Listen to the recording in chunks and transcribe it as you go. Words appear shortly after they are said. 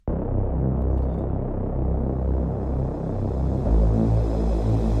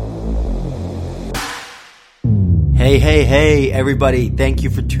Hey, everybody. Thank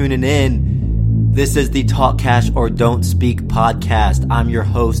you for tuning in. This is the Talk Cash or Don't Speak podcast. I'm your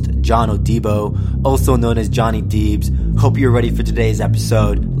host, John Oboh, also known as Johnny Deebs. Hope you're ready for today's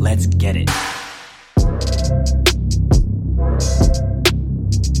episode. Let's get it.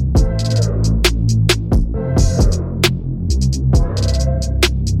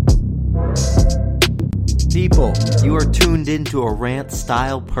 People, you are tuned into a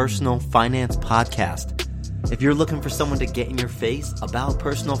rant-style personal finance podcast. If you're looking for someone to get in your face about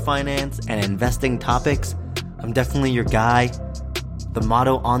personal finance and investing topics, I'm definitely your guy. The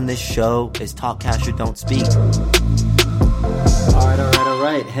motto on this show is Talk Cash or Don't Speak. All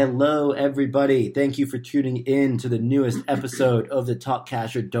right. Hello, everybody. Thank you for tuning in to the newest episode of the Talk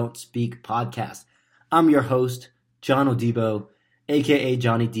Cash or Don't Speak podcast. I'm your host, John Oboh, a.k.a.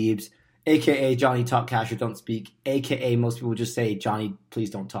 Johnny Deebs, a.k.a. Johnny Talk Cash or Don't Speak, a.k.a. most people just say, Johnny, please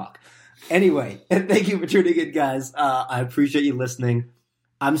don't talk. Anyway, thank you for tuning in, guys. I appreciate you listening.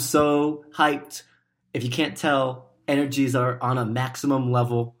 I'm so hyped. If you can't tell, energies are on a maximum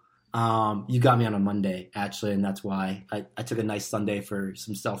level. You got me on a Monday, actually, and that's why I took a nice Sunday for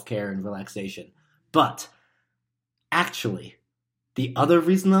some self-care and relaxation. But, actually, the other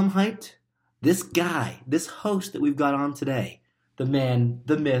reason I'm hyped, this guy, this host that we've got on today, the man,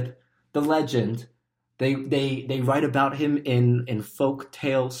 the myth, the legend, They write about him in folk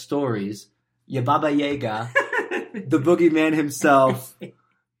tale stories. Baba Yaga, the boogeyman himself,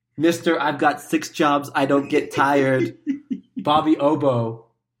 Mr. I've got 6 jobs, I don't get tired, Bobby Oboh.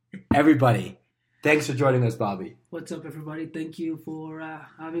 Everybody, thanks for joining us, Bobby. What's up, everybody? Thank you for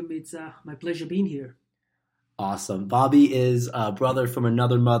having me. It's my pleasure being here. Awesome. Bobby is a brother from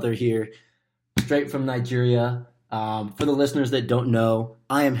another mother here, straight from Nigeria. For the listeners that don't know,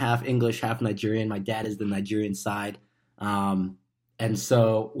 I am half English, half Nigerian. My dad is the Nigerian side. And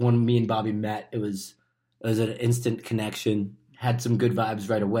so when me and Bobby met, it was an instant connection, had some good vibes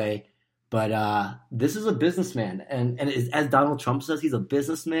right away. But this is a businessman. And as Donald Trump says, he's a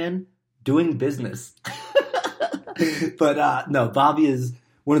businessman doing business. But no, Bobby is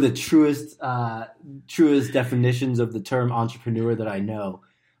one of the truest definitions of the term entrepreneur that I know.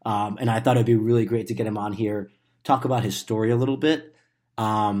 And I thought it'd be really great to get him on here, talk about his story a little bit.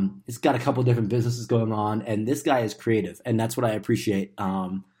 He's got a couple different businesses going on, and this guy is creative, and that's what I appreciate.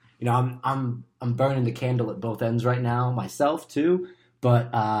 I'm burning the candle at both ends right now myself too,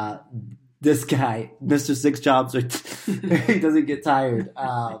 but this guy, Mr. 6 Jobs, he doesn't get tired.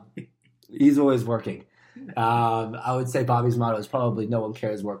 He's always working. I would say Bobby's motto is probably "No one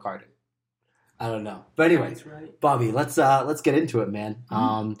cares, work harder." I don't know, but anyway, right. Bobby, let's get into it, man.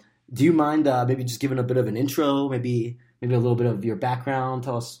 Mm-hmm. Do you mind maybe just giving a bit of an intro, maybe a little bit of your background?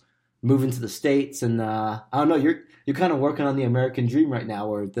 Tell us moving to the States, and I don't know, you're kind of working on the American dream right now,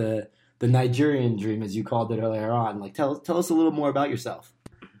 or the Nigerian dream, as you called it earlier on. Like, tell us a little more about yourself.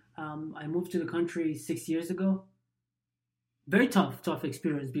 I moved to the country 6 years ago. Very tough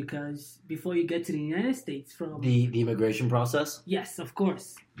experience, because before you get to the United States from the immigration process. Yes, of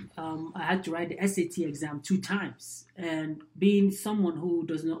course. I had to write the SAT exam 2 times, and being someone who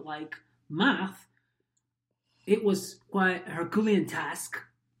does not like math, it was quite a Herculean task.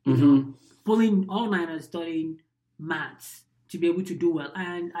 You know, pulling all nighters studying maths to be able to do well.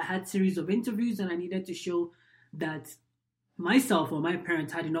 And I had series of interviews, and I needed to show that myself or my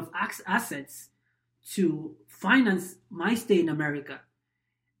parents had enough assets to finance my stay in America.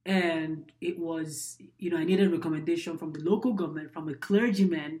 And it was, I needed a recommendation from the local government, from a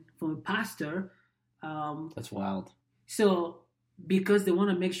clergyman, from a pastor. That's wild. So, because they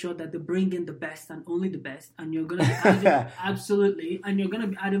want to make sure that they bring in the best and only the best, and you're going to be adding, absolutely, and you're going to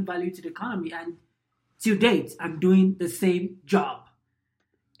be adding value to the economy. And to date, I'm doing the same job.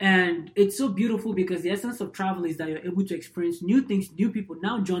 And it's so beautiful, because the essence of travel is that you're able to experience new things, new people.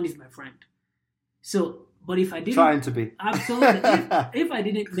 Now John is my friend. So, but if I didn't... Trying to be. Absolutely. if I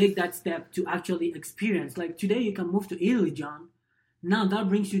didn't make that step to actually experience, like today you can move to Italy, John. Now that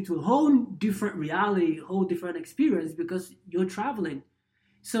brings you to a whole different reality, a whole different experience, because you're traveling.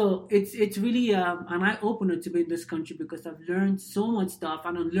 So it's really an eye-opener to be in this country, because I've learned so much stuff,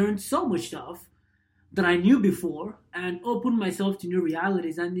 and I've learned so much stuff that I knew before, and opened myself to new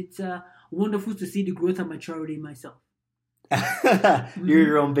realities. And it's wonderful to see the growth and maturity in myself. You're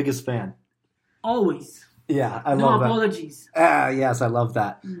your own biggest fan. Always. Yeah, I no love apologies. that. Yes, I love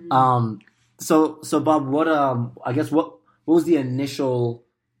that. Mm-hmm. So Bob, what was the initial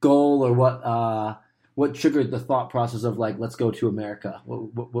goal, or what triggered the thought process of, like, let's go to America?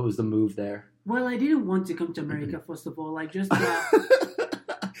 What was the move there? Well, I didn't want to come to America, first of all. Like, just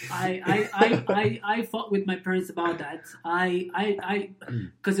I fought with my parents about that.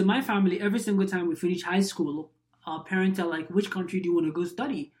 Because in my family, every single time we finish high school, our parents are like, which country do you want to go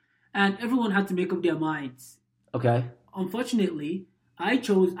study? And everyone had to make up their minds. Okay. Unfortunately, I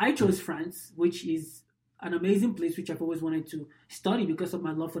chose France, which is an amazing place which I've always wanted to study because of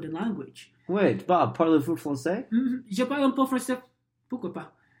my love for the language. Wait, Bob, parlez-vous français? Je parle un peu français. Pourquoi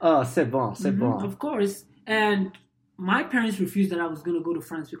pas? Oh, c'est bon, c'est bon. Of course. And my parents refused that I was going to go to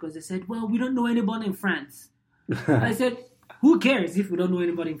France because they said, well, we don't know anybody in France. I said, who cares if we don't know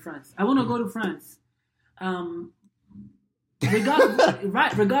anybody in France? I want to go to France.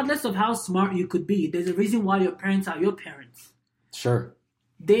 Regardless of how smart you could be, there's a reason why your parents are your parents. Sure.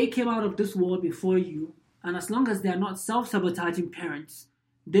 They came out of this world before you, and as long as they are not self-sabotaging parents,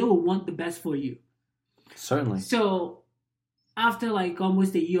 they will want the best for you. Certainly. So, after like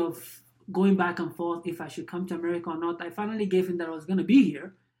almost a year of going back and forth if I should come to America or not, I finally gave in that I was going to be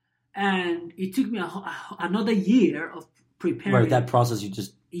here. And it took me another year of preparing. Right, that process you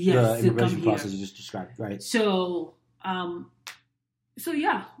just, the immigration process you just described, right? So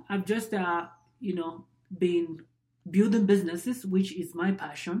yeah, I've just, been building businesses, which is my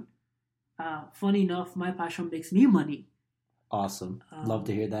passion. Funny enough, my passion makes me money. Awesome. Love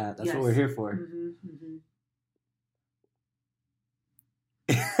to hear that. That's yes. what we're here for.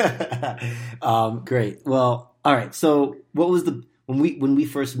 Great. Well, all right. So what was when we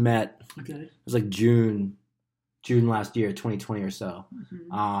first met? Okay. It was like June last year, 2020 or so.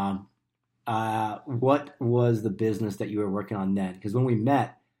 What was the business that you were working on then? Because when we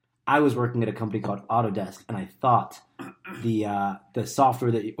met, I was working at a company called Autodesk, and I thought the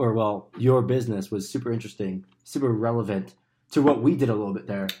software your business was super interesting, super relevant to what we did a little bit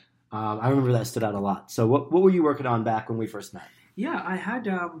there. I remember that stood out a lot. So what were you working on back when we first met? Yeah, I had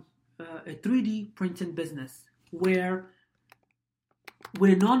a 3D printing business where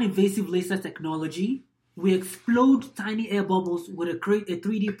with a non-invasive laser technology, we explode tiny air bubbles with a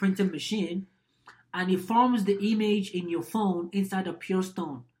 3D printing machine, and it forms the image in your phone inside a pure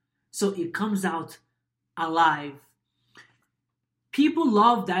stone. So it comes out alive. People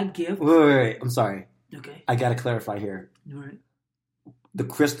love that gift. Wait. I'm sorry. Okay. I got to clarify here. All right. The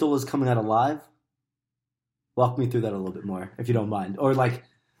crystal is coming out alive? Walk me through that a little bit more, if you don't mind. Or like,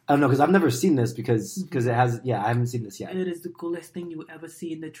 I don't know, because I've never seen this because it has, I haven't seen this yet. It is the coolest thing you will ever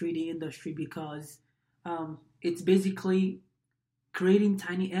see in the 3D industry because it's basically creating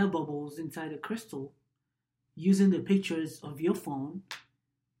tiny air bubbles inside a crystal using the pictures of your phone,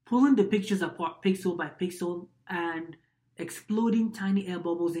 pulling the pictures apart pixel by pixel, and exploding tiny air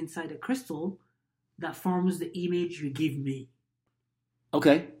bubbles inside a crystal that forms the image you give me.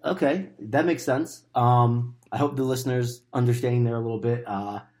 Okay, that makes sense. I hope the listeners understanding there a little bit.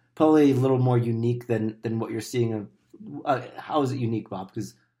 Probably a little more unique than what you're seeing. How is it unique, Bob?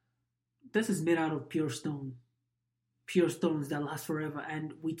 Because this is made out of pure stone, pure stones that last forever.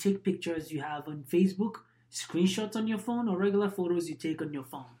 And we take pictures you have on Facebook, screenshots on your phone, or regular photos you take on your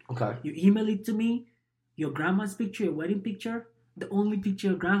phone. Okay. You email it to me, your grandma's picture, your wedding picture, the only picture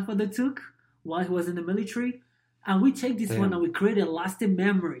your grandfather took while he was in the military. And we take this one and we create a lasting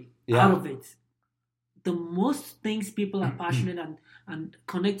memory out of it. The most things people are passionate and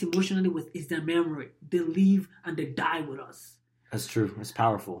connect emotionally with is their memory. They live and they die with us. That's true. It's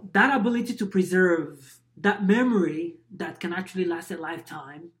powerful. That ability to preserve that memory that can actually last a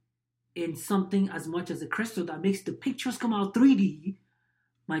lifetime in something as much as a crystal that makes the pictures come out 3D,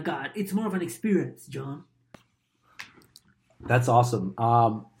 my God, it's more of an experience, John. That's awesome.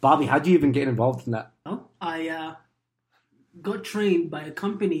 Bobby, how'd you even get involved in that? Oh, I got trained by a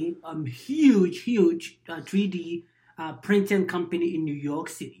company, huge 3D printing company in New York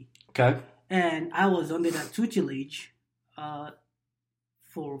City. Okay. And I was under that tutelage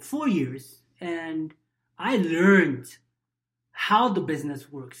for 4 years. And I learned how the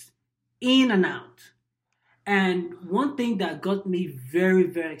business works in and out. And one thing that got me very,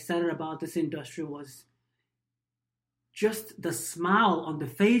 very excited about this industry was just the smile on the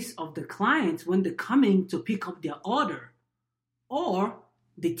face of the clients when they're coming to pick up their order, or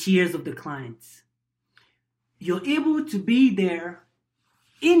the tears of the clients. You're able to be there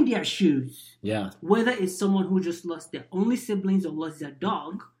in their shoes. Yeah. Whether it's someone who just lost their only siblings or lost their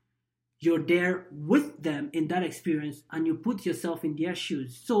dog, you're there with them in that experience and you put yourself in their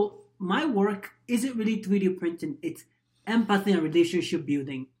shoes. So my work isn't really 3D printing, it's empathy and relationship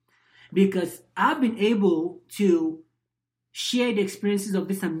building. Because I've been able to share the experiences of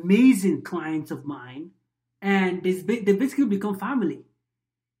these amazing clients of mine, and they basically become family.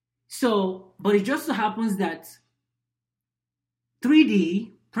 So, but it just so happens that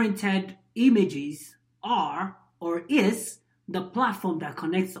 3D printed images are or is the platform that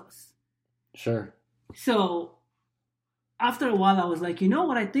connects us. Sure. So after a while, I was like, you know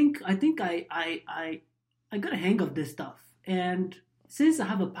what? I think I I got a hang of this stuff. And since I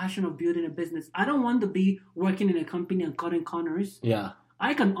have a passion of building a business, I don't want to be working in a company and cutting corners. Yeah.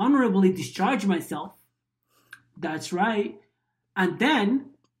 I can honorably discharge myself. That's right. And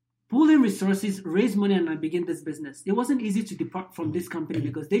then pull in resources, raise money, and I begin this business. It wasn't easy to depart from this company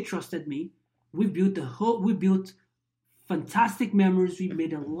because they trusted me. We built fantastic memories. We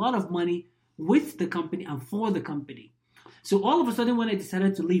made a lot of money with the company and for the company. So all of a sudden, when I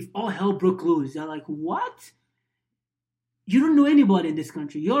decided to leave, all hell broke loose. They're like, what? You don't know anybody in this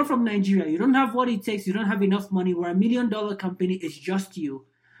country. You're from Nigeria. You don't have what it takes. You don't have enough money. We're $1 million company. It's just you.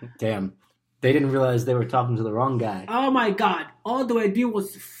 Damn. They didn't realize they were talking to the wrong guy. Oh my God. All they were doing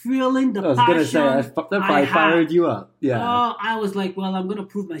was feeling the passion. I was going to say, they probably fired you up. Yeah. Oh, I was like, well, I'm going to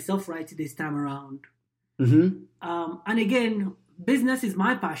prove myself right this time around. Mm-hmm. And again, business is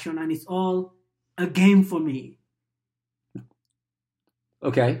my passion and it's all a game for me.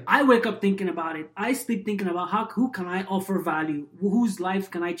 Okay. I wake up thinking about it. I sleep thinking about who can I offer value? Whose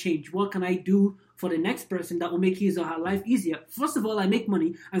life can I change? What can I do for the next person that will make his or her life easier? First of all, I make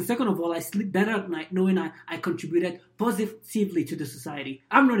money. And second of all, I sleep better at night knowing I contributed positively to the society.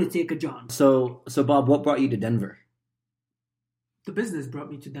 I'm not a taker, John. So Bob, what brought you to Denver? The business brought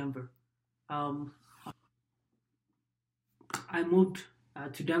me to Denver. I moved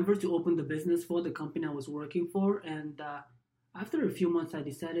to Denver to open the business for the company I was working for. And after a few months, I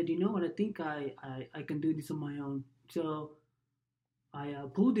decided, you know what, I think I can do this on my own. So I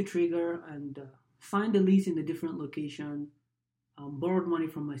pulled the trigger and signed a lease in a different location, borrowed money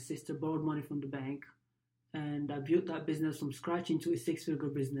from my sister, borrowed money from the bank, and I built that business from scratch into a 6-figure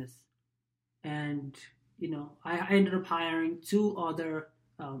business. And, you know, I ended up hiring 2 other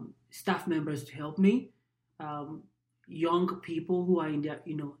staff members to help me, young people who are in their,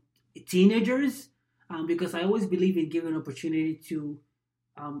 teenagers, because I always believe in giving opportunity to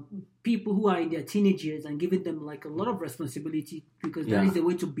people who are in their teenage years and giving them like a lot of responsibility, because that is the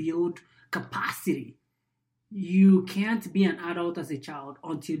way to build capacity. You can't be an adult as a child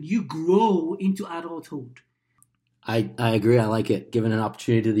until you grow into adulthood. I agree. I like it. Giving an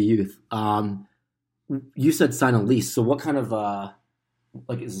opportunity to the youth. You said sign a lease. So what kind of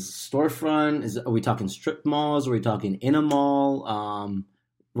is this a storefront? Are we talking strip malls? Are we talking in a mall?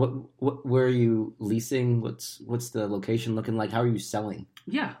 Where are you leasing? What's the location looking like? How are you selling?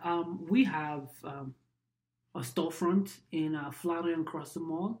 Yeah, we have a storefront in Flatiron Crossing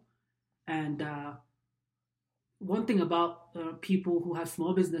Mall, and one thing about people who have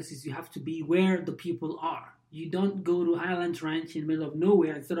small businesses, you have to be where the people are. You don't go to Highlands Ranch in the middle of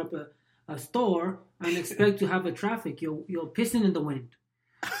nowhere and set up a store and expect to have a traffic. You're pissing in the wind.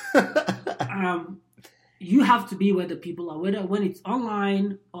 You have to be where the people are, whether when it's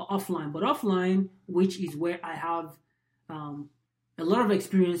online or offline. But offline, which is where I have a lot of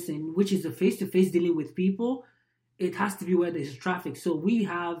experience in, which is the face-to-face dealing with people, it has to be where there's traffic. So we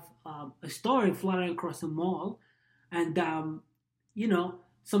have a store in Flatiron Crossing Mall, and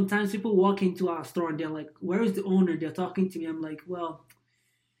sometimes people walk into our store and they're like, "Where is the owner?" They're talking to me. I'm like, "Well,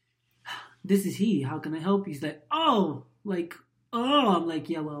 this is he. How can I help you?" He's like, "Oh." I'm like,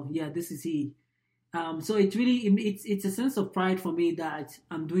 "Yeah, this is he." So it's really, it's a sense of pride for me that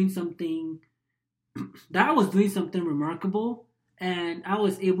I'm doing something, that I was doing something remarkable, and I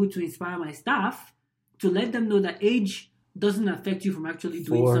was able to inspire my staff to let them know that age doesn't affect you from actually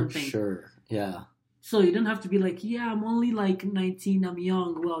doing something. For sure, yeah. So you don't have to be like, yeah, I'm only like 19, I'm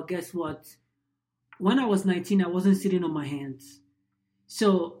young. Well, guess what? When I was 19, I wasn't sitting on my hands.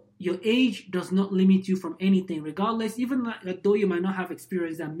 So your age does not limit you from anything, regardless, even though you might not have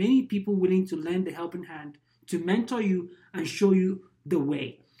experience. There are many people willing to lend a helping hand, to mentor you and show you the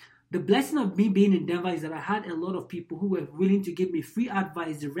way. The blessing of me being in Denver is that I had a lot of people who were willing to give me free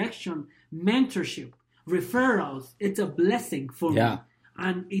advice, direction, mentorship, referrals. It's a blessing for me.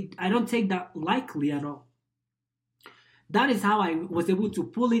 And I don't take that lightly at all. That is how I was able to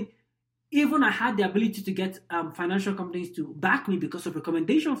pull in. Even I had the ability to get financial companies to back me because of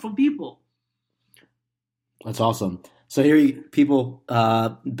recommendation from people. That's awesome. So here people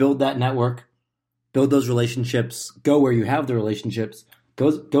build that network, build those relationships, go where you have the relationships,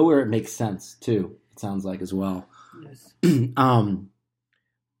 go where it makes sense too. It sounds like as well. Yes.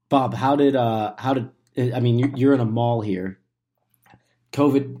 Bob, how did I mean, you're in a mall here.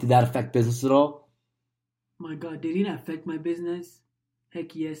 COVID, did that affect business at all? My God, did it affect my business?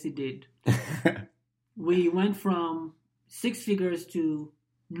 Heck yes, it did. We went from 6 figures to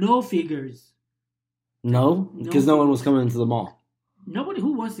no figures. No? Because no one was coming into the mall. Nobody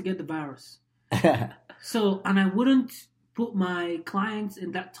who wants to get the virus. So, and I wouldn't put my clients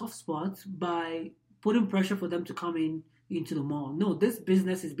in that tough spot by putting pressure for them to come into the mall. No, this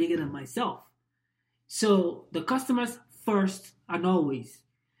business is bigger than myself. So the customers first and always.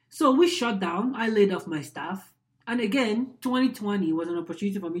 So we shut down. I laid off my staff. And again, 2020 was an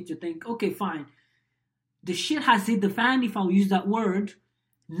opportunity for me to think, okay, fine. The shit has hit the fan, if I'll use that word.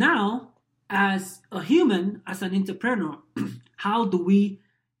 Now, as a human, as an entrepreneur, how do we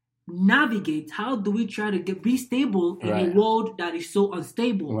navigate? How do we try to be stable in a world that is so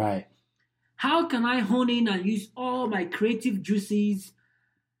unstable? Right. How can I hone in and use all my creative juices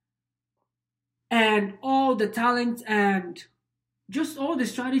and all the talent and just all the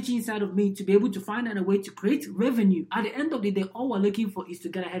strategy inside of me to be able to find a way to create revenue? At the end of the day, all we're looking for is to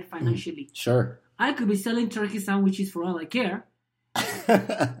get ahead financially. Sure. I could be selling turkey sandwiches for all I care.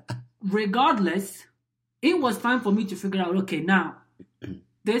 Regardless, it was time for me to figure out, okay, now,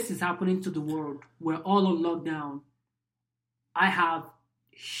 this is happening to the world. We're all on lockdown. I have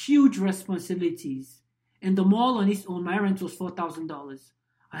huge responsibilities. In the mall on its own, my rent was $4,000.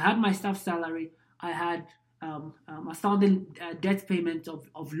 I had my staff salary. I had a standing debt payment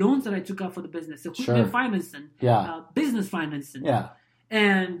of loans that I took out for the business, equipment financing, business financing. Yeah.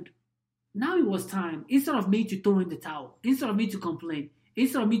 And now it was time, instead of me to throw in the towel, instead of me to complain,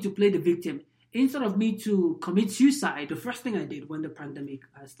 instead of me to play the victim, instead of me to commit suicide, the first thing I did when the pandemic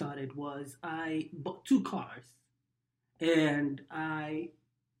started was I bought 2 cars. And I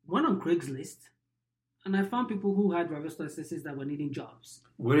went on Craigslist and I found people who had driver's licenses that were needing jobs.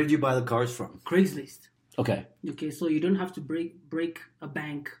 Where did you buy the cars from? Craigslist. Okay, so you don't have to break a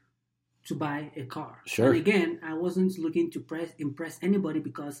bank to buy a car. Sure. And again, I wasn't looking to impress anybody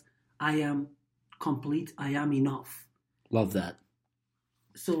because I am complete. I am enough. Love that.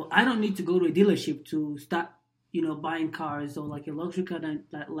 So I don't need to go to a dealership to start, buying cars or like a luxury car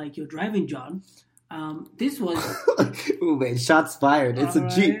like you're driving, John. This was... Ooh, man, shots fired. It's a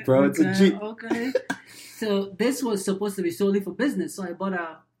Jeep, bro. It's a Jeep. Okay. So this was supposed to be solely for business. So I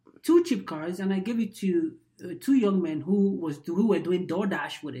bought 2 cheap cars and I gave it to 2 young men who were doing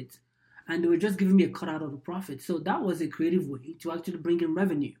DoorDash with it. And they were just giving me a cut out of the profit. So that was a creative way to actually bring in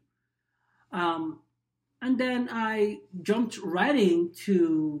revenue. And then I jumped right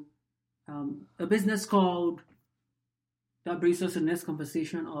into a business that brings us to the next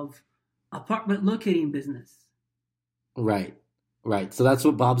conversation of apartment locating business. Right. So that's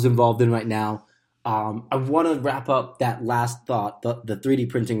what Bob's involved in right now. I want to wrap up that last thought, the 3D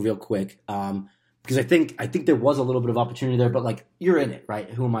printing, real quick, because I think there was a little bit of opportunity there, but like you're in it, right?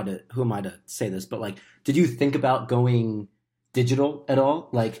 Who am I to say this? But like, did you think about going digital at all?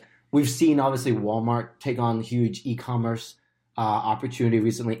 Like, we've seen obviously Walmart take on huge e-commerce opportunity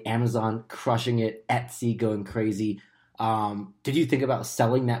recently, Amazon crushing it, Etsy going crazy. Did you think about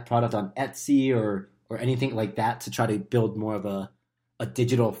selling that product on Etsy or anything like that to try to build more of a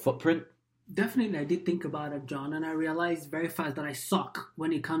digital footprint? Definitely, I did think about it, John, and I realized very fast that I suck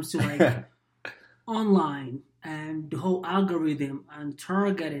when it comes to like online and the whole algorithm and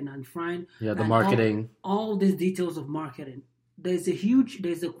targeting and the marketing, all these details of marketing. There's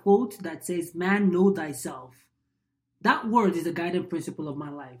a quote that says, "Man, know thyself." That word is a guiding principle of my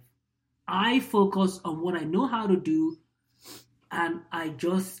life. I focus on what I know how to do, and I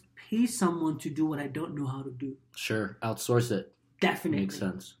just pay someone to do what I don't know how to do. Sure, outsource it. Definitely. Makes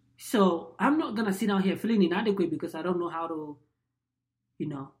sense. So I'm not going to sit down here feeling inadequate because I don't know how to,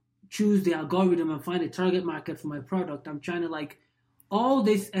 choose the algorithm and find a target market for my product. I'm trying to like all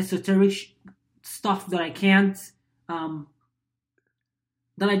this esoteric stuff that I can't, that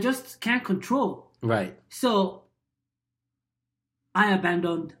I just can't control. Right. So I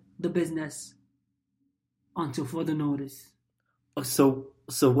abandoned the business until further notice. So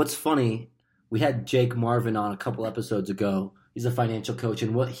what's funny, we had Jake Marvin on a couple episodes ago. He's a financial coach,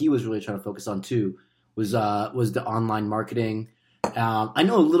 and what he was really trying to focus on too was the online marketing. I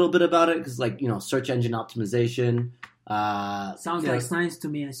know a little bit about it because, search engine optimization. Sounds like science to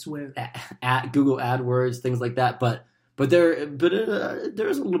me, I swear. At Google AdWords, things like that. But there's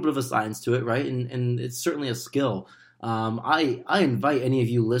a little bit of a science to it, right? And it's certainly a skill. I invite any of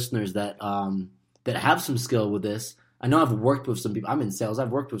you listeners that have some skill with this. I know I've worked with some people. I'm in sales.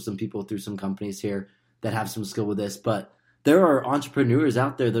 I've worked with some people through some companies here that have some skill with this, but there are entrepreneurs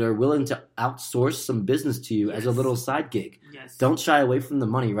out there that are willing to outsource some business to you as a little side gig. Yes. Don't shy away from the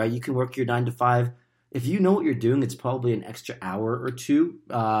money, right? You can work your 9 to 5. If you know what you're doing, it's probably an extra hour or two,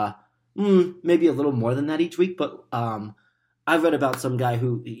 maybe a little more than that each week. But I've read about some guy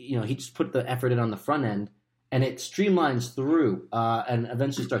who, he just put the effort in on the front end and it streamlines through and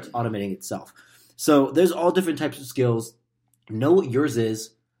eventually starts automating itself. So there's all different types of skills. Know what yours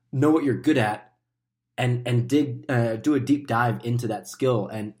is, know what you're good at, and do a deep dive into that skill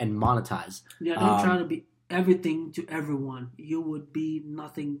and monetize. Yeah, don't try to be everything to everyone, you would be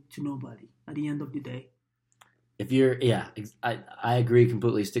nothing to nobody at the end of the day. If you're, yeah, I agree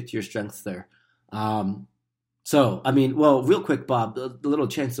completely. Stick to your strengths there. So, I mean, well, real quick, Bob, a little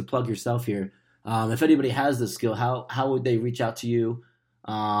chance to plug yourself here. If anybody has this skill, how would they reach out to you?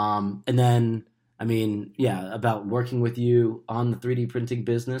 And then, I mean, yeah, about working with you on the 3D printing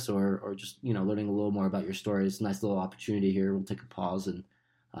business, or just learning a little more about your story. It's a nice little opportunity here. We'll take a pause and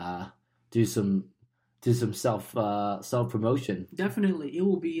do some self promotion. Definitely, it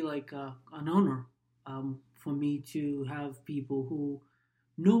will be like an honor for me to have people who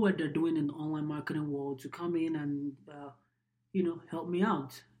know what they're doing in the online marketing world to come in and help me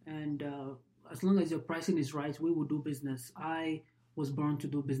out. And as long as your pricing is right, we will do business. I was born to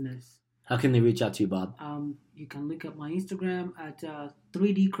do business. How can they reach out to you, Bob? You can look at my Instagram at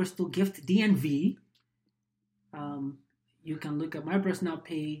 3D Crystal Gift DNV. You can look at my personal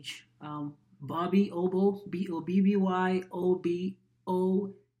page, Bobby Oboh, BOBBYOBOH.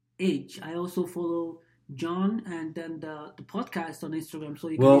 I also follow John and then the podcast on Instagram. So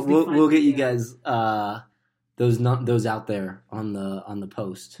you can we'll get you guys those out there on the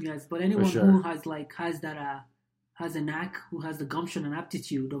post. Yes, but anyone who has a knack, who has the gumption and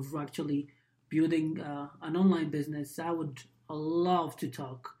aptitude of actually building an online business, I would love to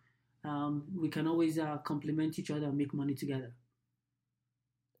talk. We can always complement each other and make money together.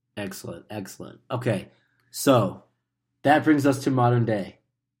 Excellent. Okay, so that brings us to modern day.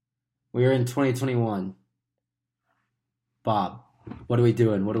 We are in 2021. Bob, what are we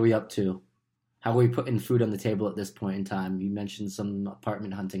doing? What are we up to? How are we putting food on the table at this point in time? You mentioned some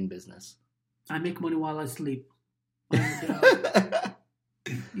apartment hunting business. I make money while I sleep. And,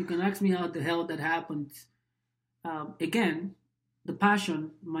 you can ask me how the hell that happened. Again, the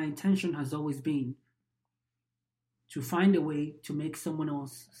passion, my intention has always been to find a way to make someone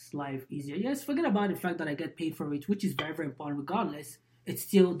else's life easier. Yes, forget about the fact that I get paid for it, which is very, very important. Regardless, it's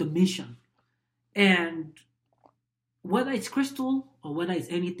still the mission. And whether it's crystal or whether it's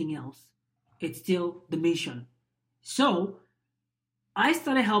anything else, it's still the mission. So I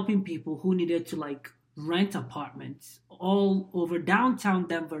started helping people who needed to rent apartments all over downtown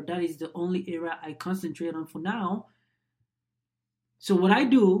Denver. That is the only area I concentrate on for now. So what I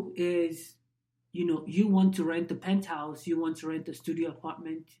do is, you want to rent a penthouse, you want to rent a studio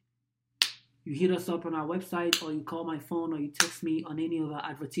apartment, you hit us up on our website, or you call my phone, or you text me on any of our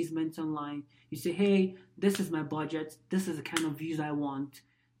advertisements online. You say, hey, this is my budget, this is the kind of views I want,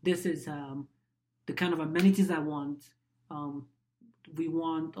 this is the kind of amenities I want. I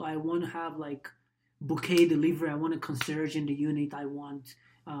want to have bouquet delivery. I want a concierge in the unit. I want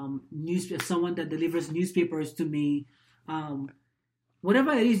someone that delivers newspapers to me.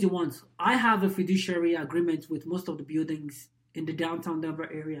 Whatever it is you want. I have a fiduciary agreement with most of the buildings in the downtown Denver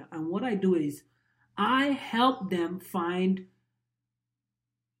area. And what I do is I help them find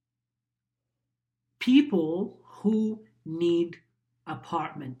people who need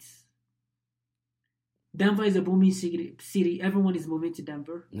apartments. Denver is a booming city. Everyone is moving to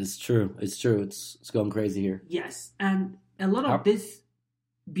Denver. It's true. It's going crazy here. Yes. And a lot of these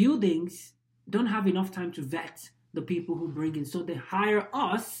buildings don't have enough time to vet the people who bring in. So they hire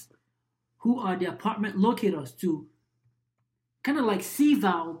us, who are the apartment locators, to kind of sieve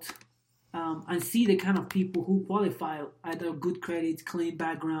out and see the kind of people who qualify, either good credit, clean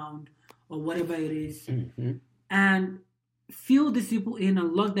background, or whatever it is. Mm-hmm. And fill these people in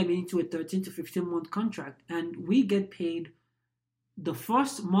and lock them into a 13 to 15 month contract. And we get paid the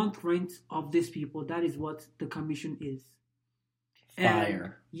first month rent of these people. That is what the commission is. Fire.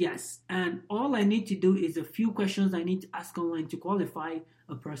 And, yes. And all I need to do is a few questions I need to ask online to qualify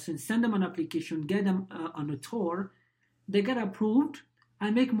a person, send them an application, get them on a tour. They get approved. I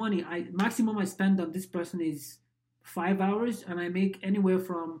make money. Maximum I spend on this person is 5 hours, and I make anywhere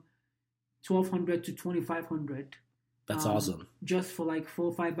from $1,200 to $2,500. That's awesome. Just for 4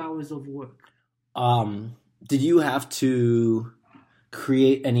 or 5 hours of work. Did you have to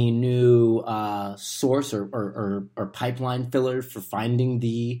create any new source or pipeline filler for finding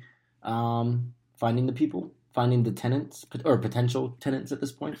the people, finding the tenants or potential tenants at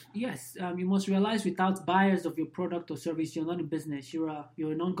this point? Yes. You must realize without buyers of your product or service, you're not in business. You're a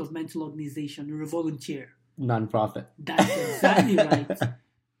non-governmental organization. You're a volunteer. Non-profit. That's exactly right.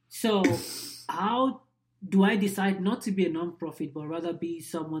 So how do I decide not to be a non-profit, but rather be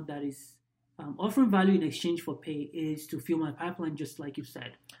someone that is offering value in exchange for pay, is to fill my pipeline, just like you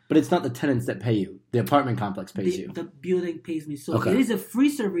said. But it's not the tenants that pay you. The apartment complex pays you. The building pays me. So It is a free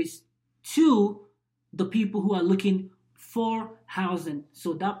service to the people who are looking for housing.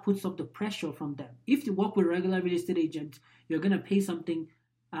 So that puts up the pressure from them. If you work with a regular real estate agent, you're going to pay something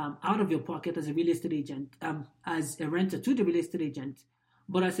out of your pocket as a real estate agent, as a renter to the real estate agent.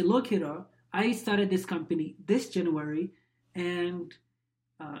 But as a locator, I started this company this January, and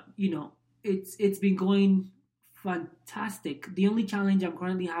it's been going fantastic. The only challenge I'm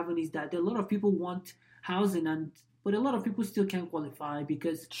currently having is that a lot of people want housing, but a lot of people still can't qualify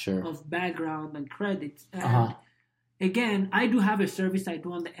because of background and credit. And again, I do have a service I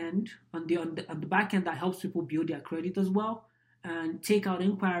do on the end, on the back end, that helps people build their credit as well and take out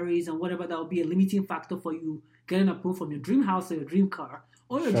inquiries and whatever that will be a limiting factor for you getting approved from your dream house or your dream car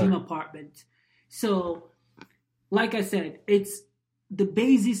or your dream apartment. So, like I said, it's the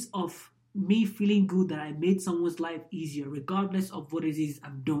basis of me feeling good that I made someone's life easier, regardless of what it is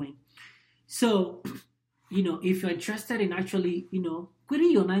I'm doing. So, if you're interested in actually,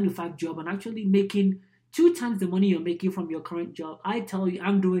 quitting your 9-to-5 job and actually making 2 times the money you're making from your current job, I tell you,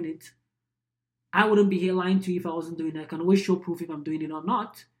 I'm doing it. I wouldn't be here lying to you if I wasn't doing it. I can always show proof if I'm doing it or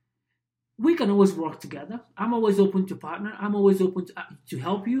not. We can always work together. I'm always open to partner. I'm always open to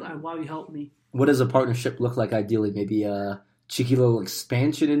help you and while you help me. What does a partnership look like ideally? Maybe a cheeky little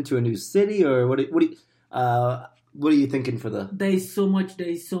expansion into a new city, or what are you thinking for the? There is so much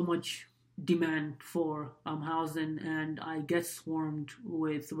demand for housing, and I get swarmed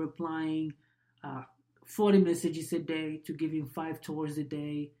with replying 40 messages a day to giving 5 tours a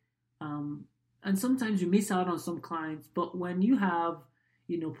day, and sometimes you miss out on some clients. But when you have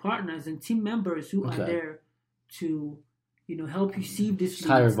partners and team members who are there to help you see this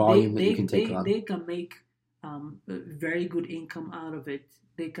higher volume that you can take on, they can make very good income out of it.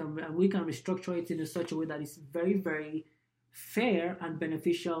 We can restructure it in such a way that is very, very fair and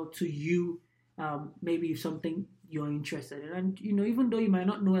beneficial to you. Maybe something you're interested in, and even though you might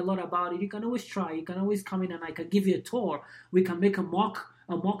not know a lot about it, you can always try. You can always come in and I can give you a tour. We can make a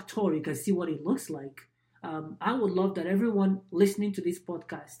mock tour. You can see what it looks like. I would love that everyone listening to this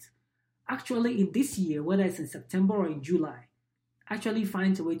podcast actually in this year, whether it's in September or in July, actually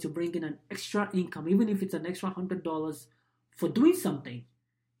finds a way to bring in an extra income, even if it's an extra $100 for doing something.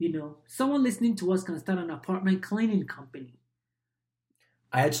 Someone listening to us can start an apartment cleaning company.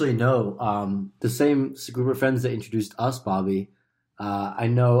 I actually know the same group of friends that introduced us, Bobby. I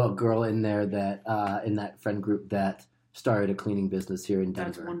know a girl in there that in that friend group that started a cleaning business here in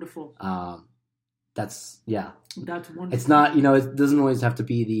Denver. That's wonderful. That's wonderful. It's not, it doesn't always have to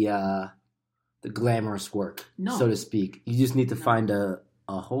be the glamorous work, so to speak. You just need to find a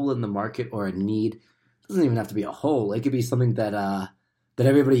hole in the market or a need. It doesn't even have to be a hole. It could be something that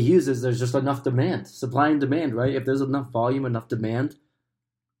everybody uses. There's just enough demand, supply and demand, right? If there's enough volume, enough demand,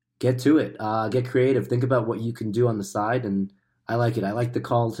 get to it. Get creative. Think about what you can do on the side, and I like it. I like the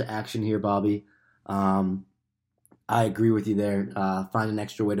call to action here, Bobby. I agree with you there. Find an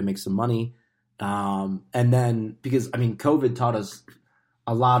extra way to make some money. And then, because, COVID taught us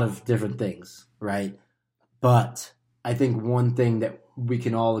a lot of different things, right? But I think one thing that we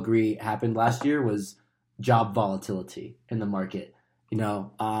can all agree happened last year was job volatility in the market,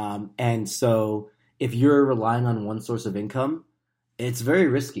 and so if you're relying on one source of income, it's very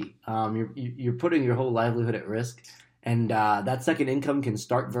risky. You're putting your whole livelihood at risk, and that second income can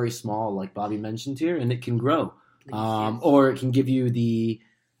start very small, like Bobby mentioned here, and it can grow, or it can give you the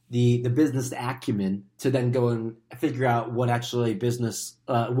business acumen to then go and figure out what actual business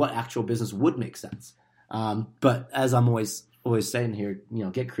would make sense. But as I'm always saying here,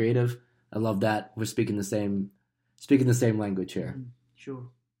 get creative. I love that we're speaking the same language here. Sure.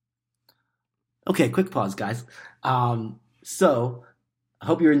 Okay, quick pause, guys. So I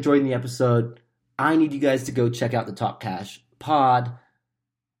hope you're enjoying the episode. I need you guys to go check out the Talk Cash Pod,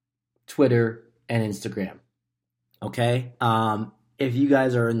 Twitter, and Instagram. Okay? If you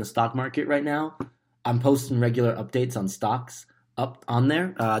guys are in the stock market right now, I'm posting regular updates on stocks up on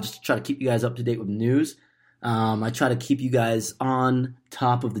there, just to try to keep you guys up to date with news. I try to keep you guys on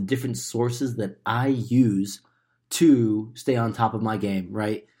top of the different sources that I use to stay on top of my game,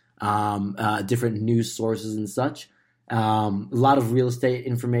 right? Different news sources and such. A lot of real estate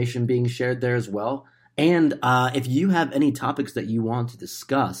information being shared there as well. And if you have any topics that you want to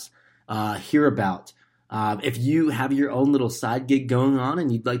discuss, hear about, if you have your own little side gig going on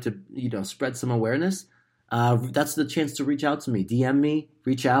and you'd like to, spread some awareness, that's the chance to reach out to me. DM me,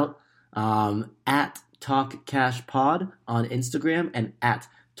 reach out, at Talk Cash Pod on Instagram and at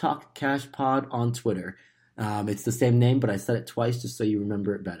Talk Cash Pod on Twitter. It's the same name, but I said it twice just so you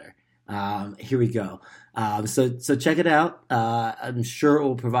remember it better. Here we go. So check it out. I'm sure it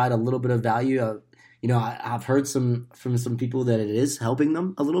will provide a little bit of value. I've heard from some people that it is helping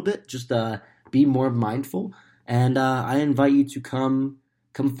them a little bit. Just be more mindful, and I invite you to come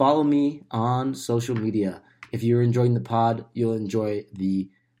follow me on social media. If you're enjoying the pod, you'll enjoy the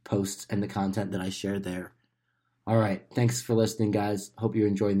posts and the content that I share there. All right. Thanks for listening, guys. Hope you're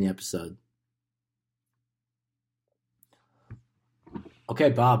enjoying the episode. Okay,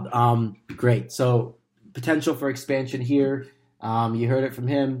 Bob. Great. So potential for expansion here. You heard it from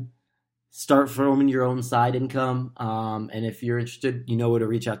him. Start from your own side income. And if you're interested, you know where to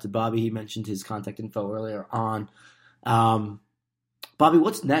reach out to Bobby. He mentioned his contact info earlier on. Bobby,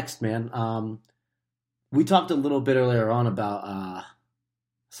 what's next, man? We talked a little bit earlier on about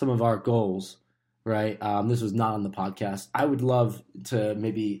some of our goals, right? This was not on the podcast. I would love to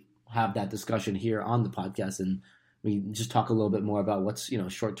maybe have that discussion here on the podcast, and we just talk a little bit more about what's,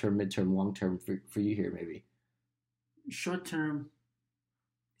 short-term, midterm, long-term for you here, maybe. Short-term,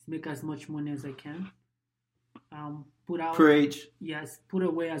 make as much money as I can. Preach. Yes, put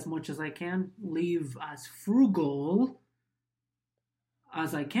away as much as I can. Live as frugal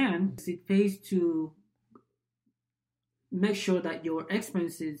as I can. It pays to make sure that your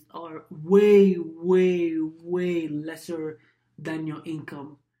expenses are way, way, way lesser than your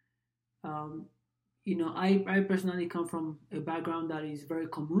income. I personally come from a background that is very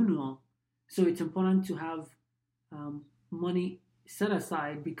communal, so it's important to have money set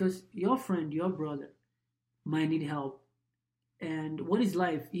aside because your friend, your brother, might need help. And what is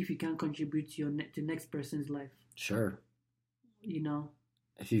life if you can't contribute to the next person's life? Sure.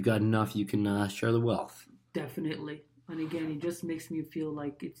 If you've got enough, you can share the wealth. Definitely. And again, it just makes me feel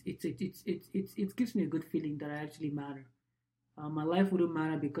like it gives me a good feeling that I actually matter. My life wouldn't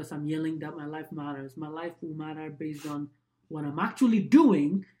matter because I'm yelling that my life matters. My life will matter based on what I'm actually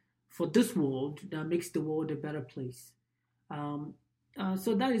doing for this world that makes the world a better place.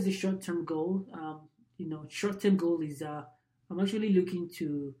 So that is a short-term goal. Short-term goal is I'm actually looking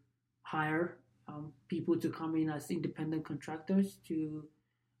to hire people to come in as independent contractors to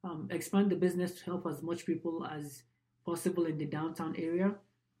expand the business to help as much people as possible in the downtown area,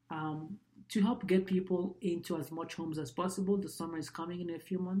 to help get people into as much homes as possible. The summer is coming in a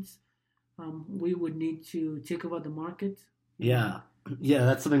few months. We would need to take over the market. Yeah,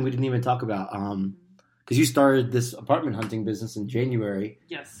 that's something we didn't even talk about. Because you started this apartment hunting business in January.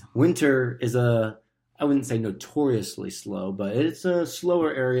 Yes. Winter is I wouldn't say notoriously slow, but it's a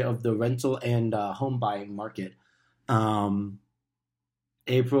slower area of the rental and home buying market.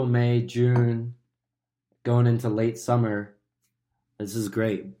 April, May, June, going into late summer. This is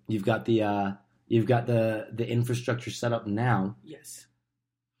great. You've got the infrastructure set up now. Yes.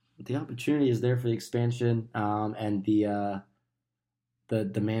 The opportunity is there for the expansion, and the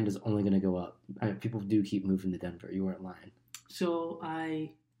demand is only going to go up. People do keep moving to Denver. You weren't lying. So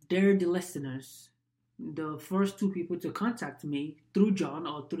I dare the listeners, the first two people to contact me through John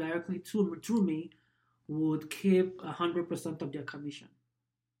or directly through me would keep 100% of their commission.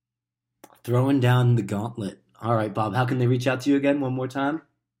 Throwing down the gauntlet. All right, Bob, how can they reach out to you again one more time?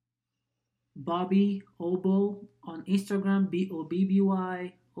 Bobby Oboh on Instagram,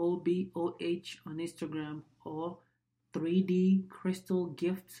 BOBBY OBOH on Instagram, or 3D Crystal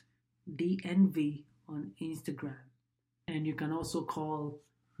Gift DNV on Instagram. And you can also call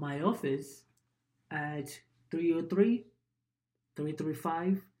my office at 303-335-0181,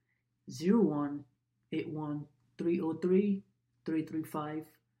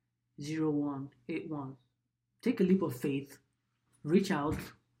 303-335-0181. Take a leap of faith. Reach out.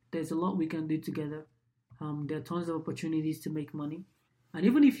 There's a lot we can do together. There are tons of opportunities to make money. And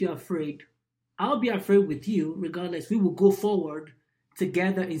even if you're afraid, I'll be afraid with you. Regardless, we will go forward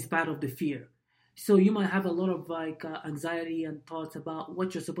together in spite of the fear. So you might have a lot of anxiety and thoughts about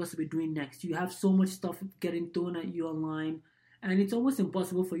what you're supposed to be doing next. You have so much stuff getting thrown at you online, and it's almost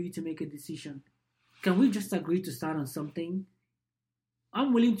impossible for you to make a decision. Can we just agree to start on something?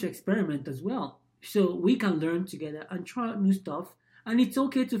 I'm willing to experiment as well. So we can learn together and try out new stuff. And it's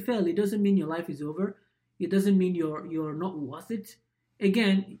okay to fail. It doesn't mean your life is over. It doesn't mean you're not worth it.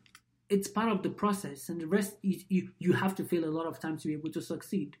 Again, it's part of the process. And the rest, you have to fail a lot of times to be able to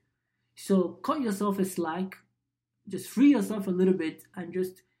succeed. So cut yourself a slack. Just free yourself a little bit and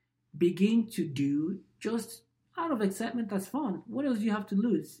just begin to do just out of excitement. That's fun. What else do you have to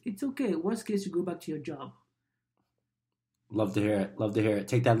lose? It's okay. Worst case, you go back to your job. Love to hear it. Love to hear it.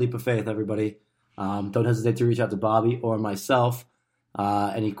 Take that leap of faith, everybody. Don't hesitate to reach out to Bobby or myself.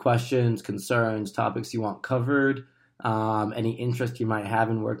 Any questions, concerns, topics you want covered, any interest you might have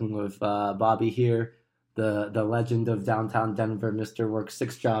in working with Bobby here, the legend of downtown Denver, Mr. Works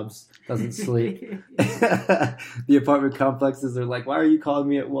 6 jobs, doesn't sleep. The apartment complexes are like, why are you calling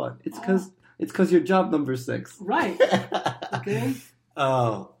me at 1? It's because you're job number 6. Right. Okay.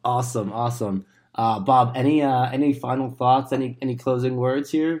 Oh, awesome. Bob, any final thoughts, any closing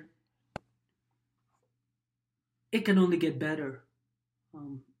words here? It can only get better.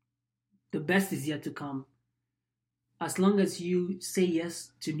 the best is yet to come. As long as you say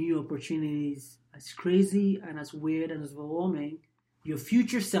yes to new opportunities, as crazy and as weird and as overwhelming, your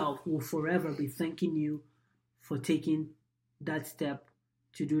future self will forever be thanking you for taking that step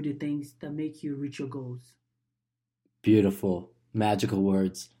to do the things that make you reach your goals. Beautiful, magical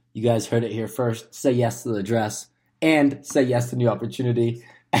words. You guys heard it here first. Say yes to the dress and say yes to new opportunity.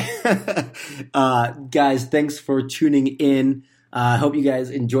 Guys, thanks for tuning in. I hope you guys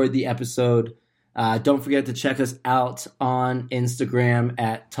enjoyed the episode. Don't forget to check us out on Instagram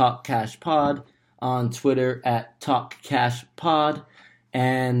at TalkCashPod, on Twitter at TalkCashPod,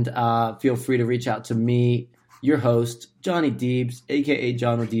 and feel free to reach out to me, your host, Johnny Deebs, a.k.a.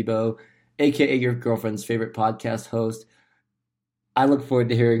 John Oboh, a.k.a. your girlfriend's favorite podcast host. I look forward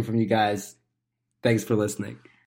to hearing from you guys. Thanks for listening.